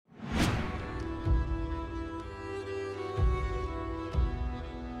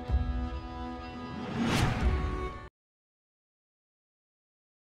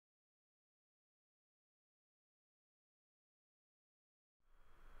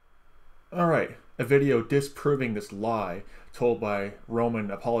Alright, a video disproving this lie told by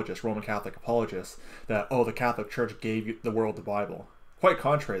Roman apologists, Roman Catholic apologists, that, oh, the Catholic Church gave the world the Bible. Quite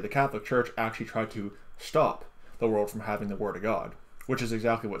contrary, the Catholic Church actually tried to stop the world from having the Word of God, which is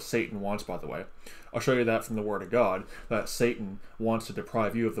exactly what Satan wants, by the way. I'll show you that from the Word of God, that Satan wants to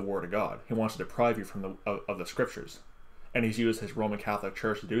deprive you of the Word of God. He wants to deprive you from of the Scriptures. And he's used his Roman Catholic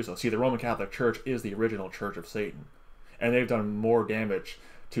Church to do so. See, the Roman Catholic Church is the original Church of Satan. And they've done more damage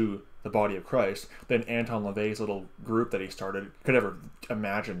to the body of Christ than Anton LaVey's little group that he started could ever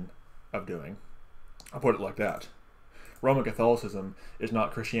imagine of doing. I'll put it like that. Roman Catholicism is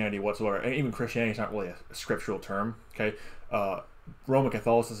not Christianity whatsoever. And even Christianity is not really a scriptural term. Okay, Roman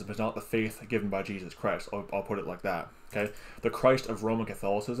Catholicism is not the faith given by Jesus Christ. I'll put it like that. Okay, the Christ of Roman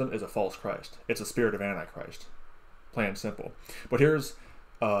Catholicism is a false Christ. It's a spirit of Antichrist. Plain and simple. But here's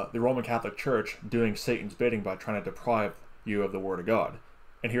the Roman Catholic Church doing Satan's bidding by trying to deprive you of the Word of God.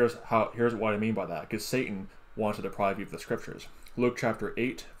 And here's what I mean by that, because Satan wants to deprive you of the Scriptures. Luke chapter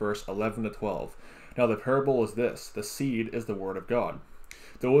 8, verse 11 to 12. Now the parable is this: the seed is the Word of God.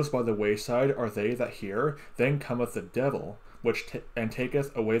 Those by the wayside are they that hear. Then cometh the devil, and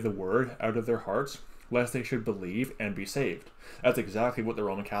taketh away the word out of their hearts, lest they should believe and be saved. That's exactly what the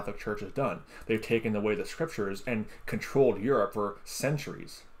Roman Catholic Church has done. They've taken away the Scriptures and controlled Europe for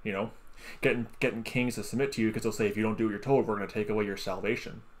centuries, you know, getting kings to submit to you because they'll say, if you don't do what you're told, we're going to take away your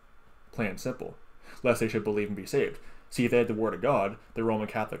salvation. Plain and simple. Lest they should believe and be saved. See, if they had the Word of God, the Roman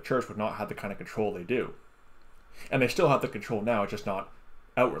Catholic Church would not have the kind of control they do. And they still have the control now, just not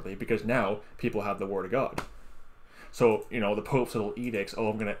outwardly, because now people have the Word of God. So, you know, the Pope's little edicts, oh,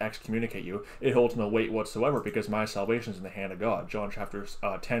 I'm going to excommunicate you, it holds no weight whatsoever because my salvation is in the hand of God. John chapter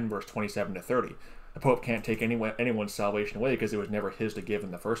 10, verse 27 to 30. The Pope can't take anyone's salvation away because it was never his to give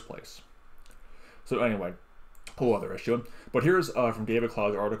in the first place. So anyway, whole other issue. But here's from David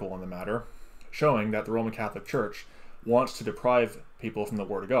Cloud's article on the matter, showing that the Roman Catholic Church wants to deprive people from the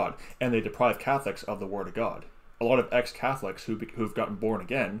Word of God, and they deprive Catholics of the Word of God. A lot of ex-Catholics who've gotten born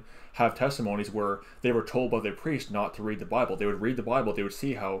again have testimonies where they were told by their priest not to read the Bible. They would read the Bible, they would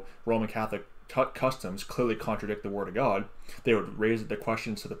see how Roman Catholic customs clearly contradict the Word of God. They would raise the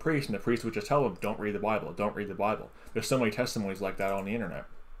questions to the priest, and the priest would just tell them, don't read the Bible, don't read the Bible. There's so many testimonies like that on the internet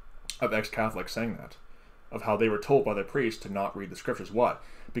of ex-Catholics saying that, of how they were told by the priest to not read the Scriptures. Why?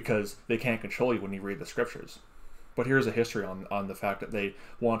 Because they can't control you when you read the Scriptures. But here's a history on the fact that they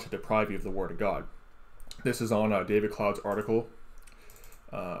want to deprive you of the Word of God. This is on David Cloud's article.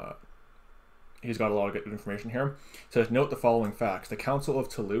 He's got a lot of good information here. It says, note the following facts. The Council of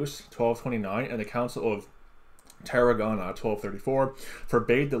Toulouse, 1229, and the Council of Tarragona, 1234,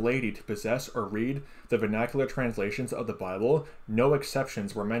 forbade the laity to possess or read the vernacular translations of the Bible. No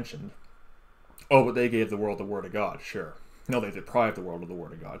exceptions were mentioned. Oh, but they gave the world the Word of God, sure. No, they deprived the world of the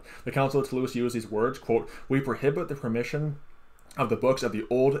Word of God. The Council of Toulouse used these words, quote, we prohibit the permission of the books of the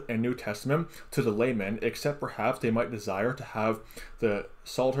Old and New Testament to the laymen, except perhaps they might desire to have the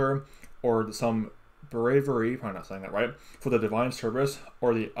Psalter or some breviary, probably not saying that right, for the divine service,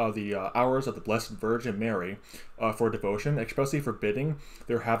 or the hours of the Blessed Virgin Mary for devotion, expressly forbidding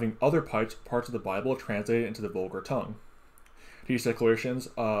their having other parts of the Bible translated into the vulgar tongue. These declarations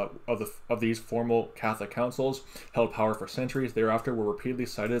of these formal Catholic councils held power for centuries. Thereafter were repeatedly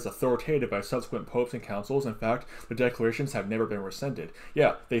cited as authoritative by subsequent popes and councils. In fact, the declarations have never been rescinded.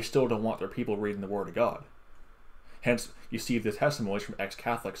 Yeah, they still don't want their people reading the Word of God. Hence, you see the testimonies from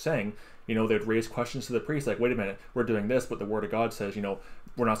ex-Catholics saying, you know, they'd raise questions to the priest like, wait a minute, we're doing this, but the Word of God says, you know,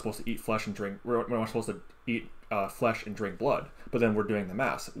 we're not supposed to eat flesh and drink, we're not supposed to eat flesh and drink blood, but then we're doing the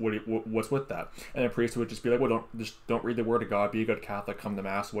Mass. What's with that? And the priest would just be like, well, don't read the Word of God, be a good Catholic, come to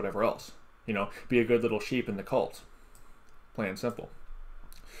Mass, whatever else. You know, be a good little sheep in the cult. Plain and simple.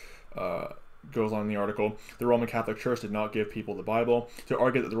 Goes on in the article, the Roman Catholic Church did not give people the Bible. To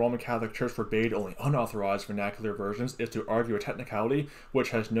argue that the Roman Catholic Church forbade only unauthorized vernacular versions is to argue a technicality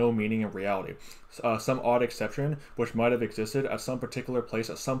which has no meaning in reality. Some odd exception which might have existed at some particular place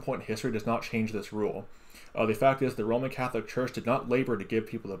at some point in history does not change this rule. The fact is, the Roman Catholic Church did not labor to give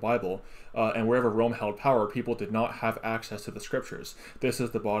people the Bible, and wherever Rome held power, people did not have access to the Scriptures. This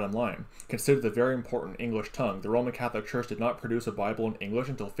is the bottom line. Consider the very important English tongue. The Roman Catholic Church did not produce a Bible in English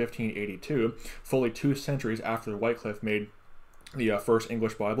until 1582, fully 2 centuries after Wycliffe made the first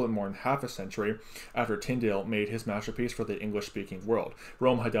English Bible, and more than half a century after Tyndale made his masterpiece for the English-speaking world.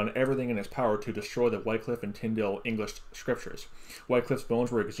 Rome had done everything in its power to destroy the Wycliffe and Tyndale English scriptures. Wycliffe's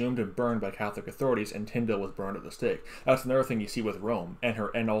bones were exhumed and burned by Catholic authorities, and Tyndale was burned at the stake. That's another thing you see with Rome,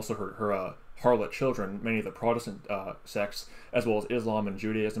 and also her harlot children, many of the Protestant sects, as well as Islam and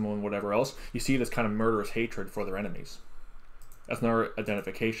Judaism and whatever else. You see this kind of murderous hatred for their enemies. That's another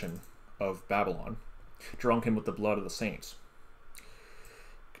identification of Babylon, drunken with the blood of the saints.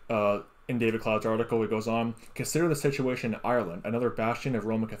 In David Cloud's article, it goes on, consider the situation in Ireland, another bastion of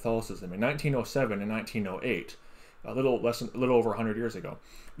Roman Catholicism. In 1907 and 1908, a little over 100 years ago,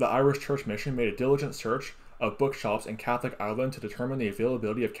 the Irish Church Mission made a diligent search of bookshops in Catholic Ireland to determine the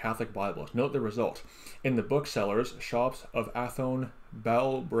availability of Catholic Bibles. Note the result. In the booksellers' shops of Athlone,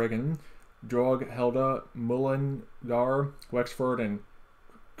 Balbriggan, Drogheda, Mullingar, Wexford, and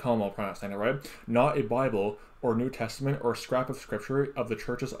Conwell, pronouncing it right, not a Bible or New Testament or scrap of scripture of the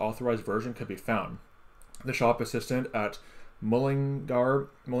church's authorized version could be found. The shop assistant at Mullingar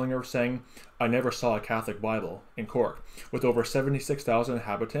saying, I never saw a Catholic Bible in Cork. With over 76,000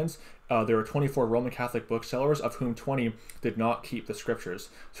 inhabitants, there are 24 Roman Catholic booksellers, of whom 20 did not keep the scriptures.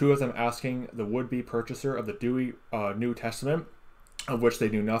 2 of them asking the would-be purchaser of the Dewey New Testament, of which they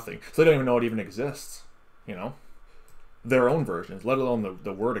knew nothing. So they don't even know it even exists, you know? Their own versions, let alone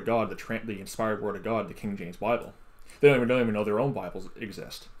the Word of God, the inspired Word of God, the King James Bible. They don't even know their own Bibles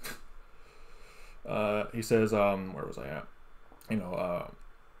exist. He says, where was I at? You know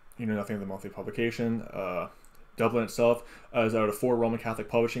nothing of the monthly publication. Dublin itself is out of 4 Roman Catholic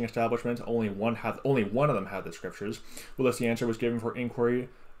publishing establishments. Only one of them had the scriptures. Well, the answer was given for inquiry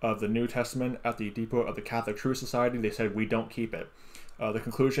of the New Testament at the depot of the Catholic Truth Society. They said, we don't keep it. The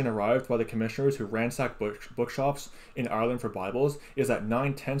conclusion arrived by the commissioners who ransacked bookshops in Ireland for Bibles is that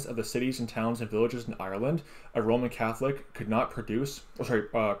 9/10 of the cities and towns and villages in Ireland, a Roman Catholic could not procure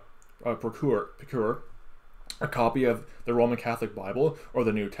a copy of the Roman Catholic Bible or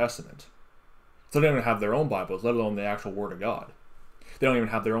the New Testament. So they don't even have their own Bibles, let alone the actual Word of God. They don't even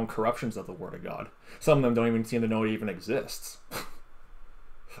have their own corruptions of the Word of God. Some of them don't even seem to know it even exists.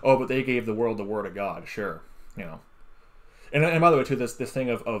 Oh, but they gave the world the Word of God, sure, you know. And by the way, too, this thing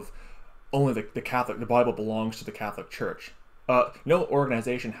of only the Bible belongs to the Catholic Church. No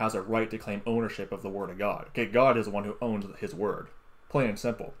organization has a right to claim ownership of the Word of God. Okay, God is the one who owns His Word, plain and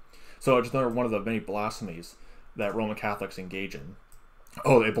simple. So it's another one of the many blasphemies that Roman Catholics engage in.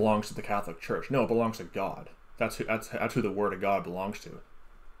 Oh, it belongs to the Catholic Church. No, it belongs to God. That's who the Word of God belongs to.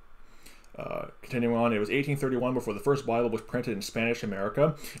 Continuing on, it was 1831 before the first Bible was printed in Spanish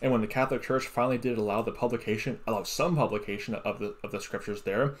America, and when the Catholic Church finally did allow some publication of the scriptures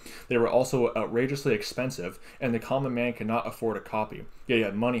there, they were also outrageously expensive, and the common man could not afford a copy.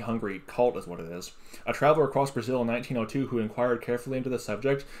 Yeah, money-hungry cult is what it is. A traveler across Brazil in 1902 who inquired carefully into the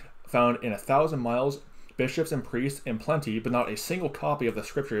subject found in 1,000 miles bishops and priests in plenty, but not a single copy of the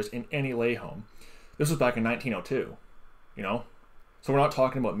scriptures in any lay home. This was back in 1902, you know? So we're not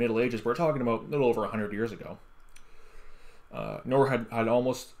talking about Middle Ages, we're talking about a little over 100 years ago. Nor had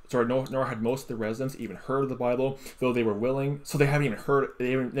most of the residents even heard of the Bible, though they were willing. So they never even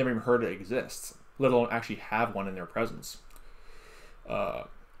heard it exists, let alone actually have one in their presence.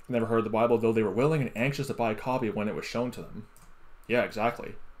 Never heard of the Bible, though they were willing and anxious to buy a copy when it was shown to them. Yeah,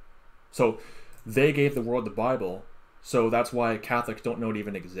 exactly. So they gave the world the Bible, so that's why Catholics don't know it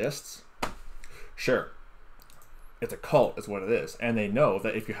even exists? Sure. It's a cult is what it is, and they know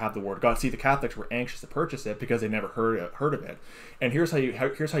that if you have the Word of God, see, the Catholics were anxious to purchase it because they never heard of it. And here's how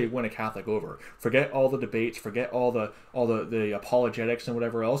you win a Catholic over. Forget all the debates, forget all the apologetics and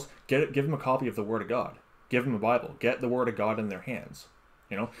whatever else. Give them a copy of the Word of God. Give them a Bible. Get the Word of God in their hands.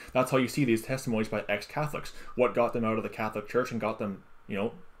 You know, that's how you see these testimonies by ex-Catholics. What got them out of the Catholic Church and got them, you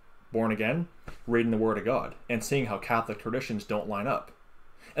know, born again? Reading the Word of God and seeing how Catholic traditions don't line up.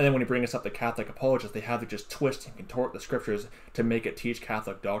 And then when you bring us up to Catholic apologists, they have to just twist and contort the scriptures to make it teach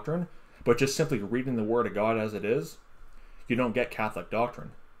Catholic doctrine. But just simply reading the Word of God as it is, you don't get Catholic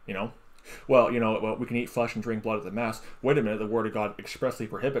doctrine, you know? Well, we can eat flesh and drink blood at the Mass. Wait a minute, the Word of God expressly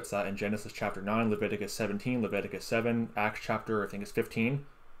prohibits that in Genesis chapter 9, Leviticus 17, Leviticus 7, Acts chapter, I think it's 15,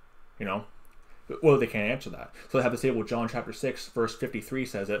 you know? Well, they can't answer that. So they have to say, well, John chapter 6, verse 53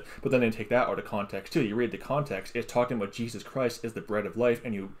 says it, but then they take that out of context too. You read the context, it's talking about Jesus Christ is the bread of life,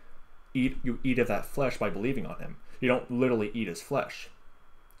 and you eat of that flesh by believing on Him. You don't literally eat His flesh.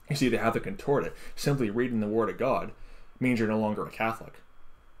 You see, they have to contort it. Simply reading the Word of God means you're no longer a Catholic.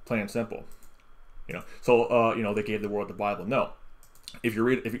 Plain and simple. You know, so, they gave the world the Bible. No. If you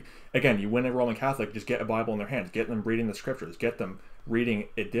win a Roman Catholic, just get a Bible in their hands. Get them reading the scriptures. Get them reading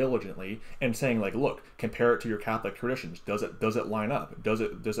it diligently and saying, like, look, compare it to your Catholic traditions. Does it line up? Does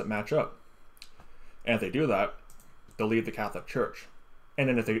it match up? And if they do that, they'll leave the Catholic Church. And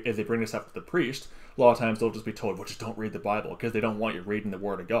then if they bring this up to the priest, a lot of times they'll just be told, well, just don't read the Bible, because they don't want you reading the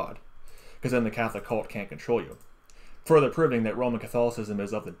Word of God. Because then the Catholic cult can't control you. Further proving that Roman Catholicism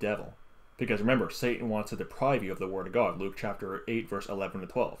is of the devil. Because remember, Satan wants to deprive you of the Word of God. Luke chapter 8, verse 11 to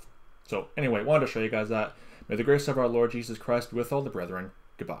 12. So anyway, wanted to show you guys that. May the grace of our Lord Jesus Christ be with all the brethren.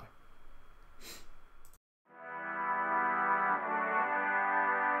 Goodbye.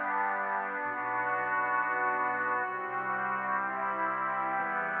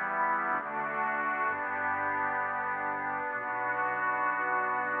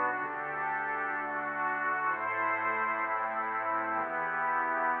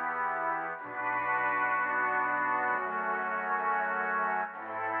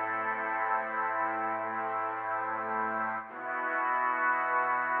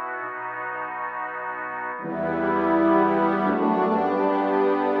 you.